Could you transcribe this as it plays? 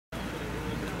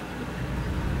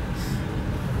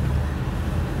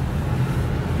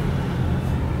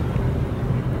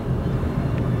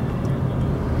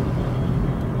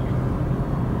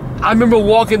I remember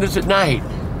walking this at night.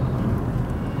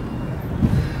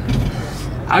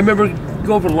 I remember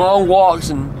going for long walks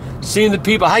and seeing the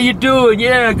people. How you doing?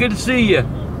 Yeah, good to see you.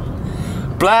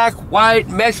 Black, white,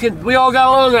 Mexican, we all got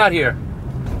along out here.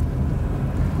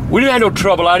 We didn't have no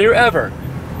trouble out here ever.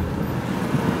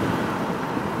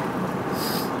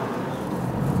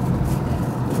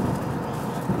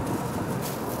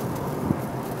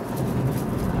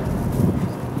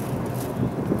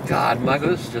 God, Michael,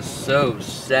 this is just so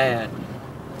sad.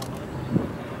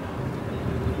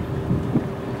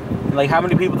 Like, how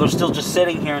many people are still just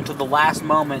sitting here until the last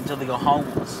moment until they go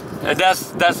homeless? And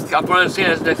that's I'm going to see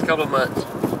this next couple of months.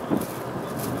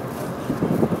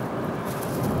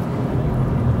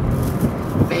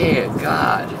 Man,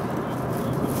 God.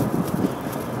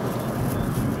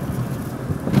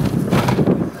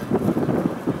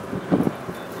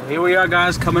 Here we are,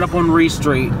 guys, coming up on Reed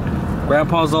Street.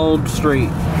 Grandpa's old street.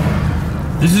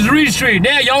 This is Reed Street.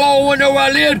 Now, y'all all want to know where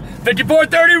I live?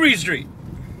 5430 Reed Street.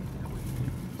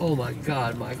 Oh my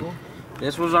God, Michael.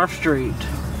 This was our street.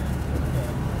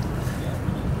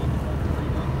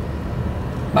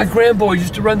 My grandboy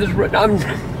used to run this road. I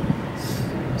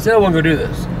said I wasn't gonna do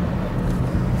this.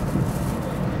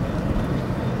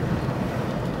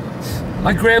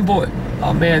 My grandboy.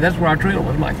 Oh man, that's where our trailer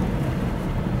was, Michael.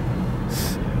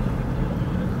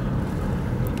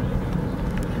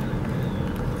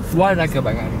 Why did I come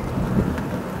back out here?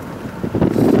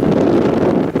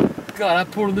 God, I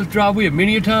pulled in this driveway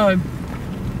many a time.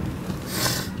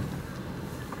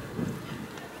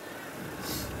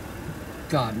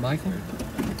 God, Michael.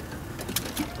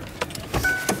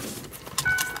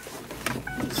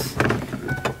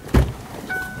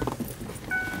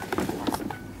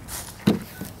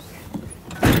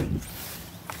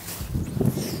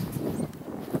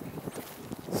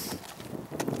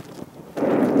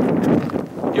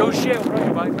 Yo, shit,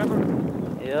 right, Mike,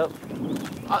 remember? Yep.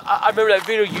 I remember that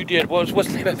video you did. What's the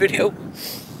name of that video?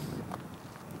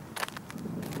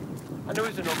 I know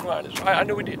he's in North Carolina. I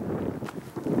know we did.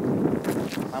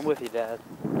 I'm with you, Dad.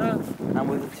 Huh? I'm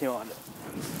with you too on it.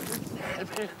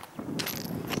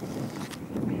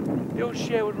 The old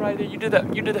shed was right there. You did that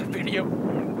video.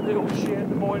 The old shed,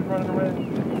 the boys running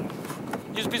around.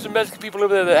 Used to be some Mexican people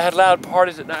over there that had loud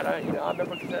parties at night. I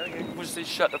remember that. Wish they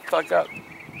shut the fuck up.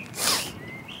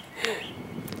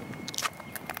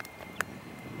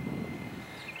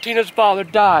 Tina's father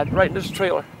died right in this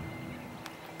trailer.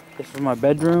 This was my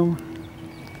bedroom.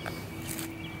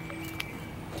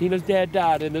 Tina's dad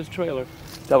died in this trailer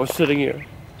that was sitting here.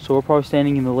 So we're probably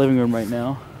standing in the living room right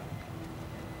now.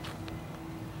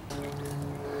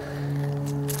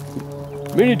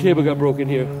 Mini table got broken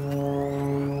here.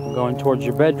 I'm going towards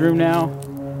your bedroom now.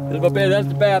 That's my bed. That's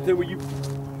the bathroom where you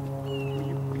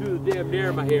do the damn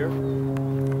nair in my hair.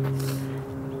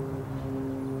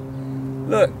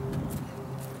 Look.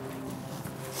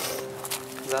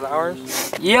 Is that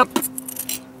ours? Yep.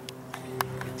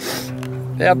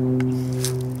 Yep.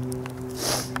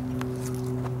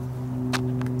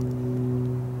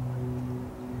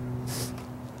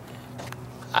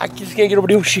 I just can't get over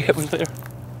the old shit was there.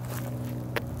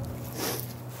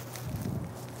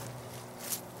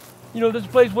 You know, this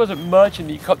place wasn't much, and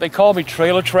they called me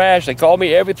trailer trash. They called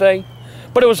me everything,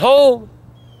 but it was home.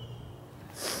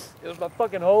 It was my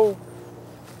fucking home.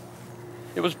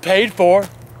 It was paid for.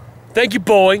 Thank you,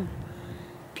 Boeing.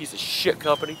 Piece of shit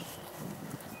company.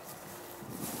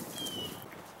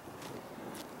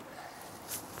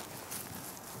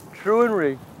 True and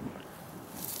Ree.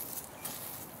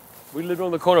 We lived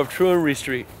on the corner of True and Ree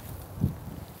Street.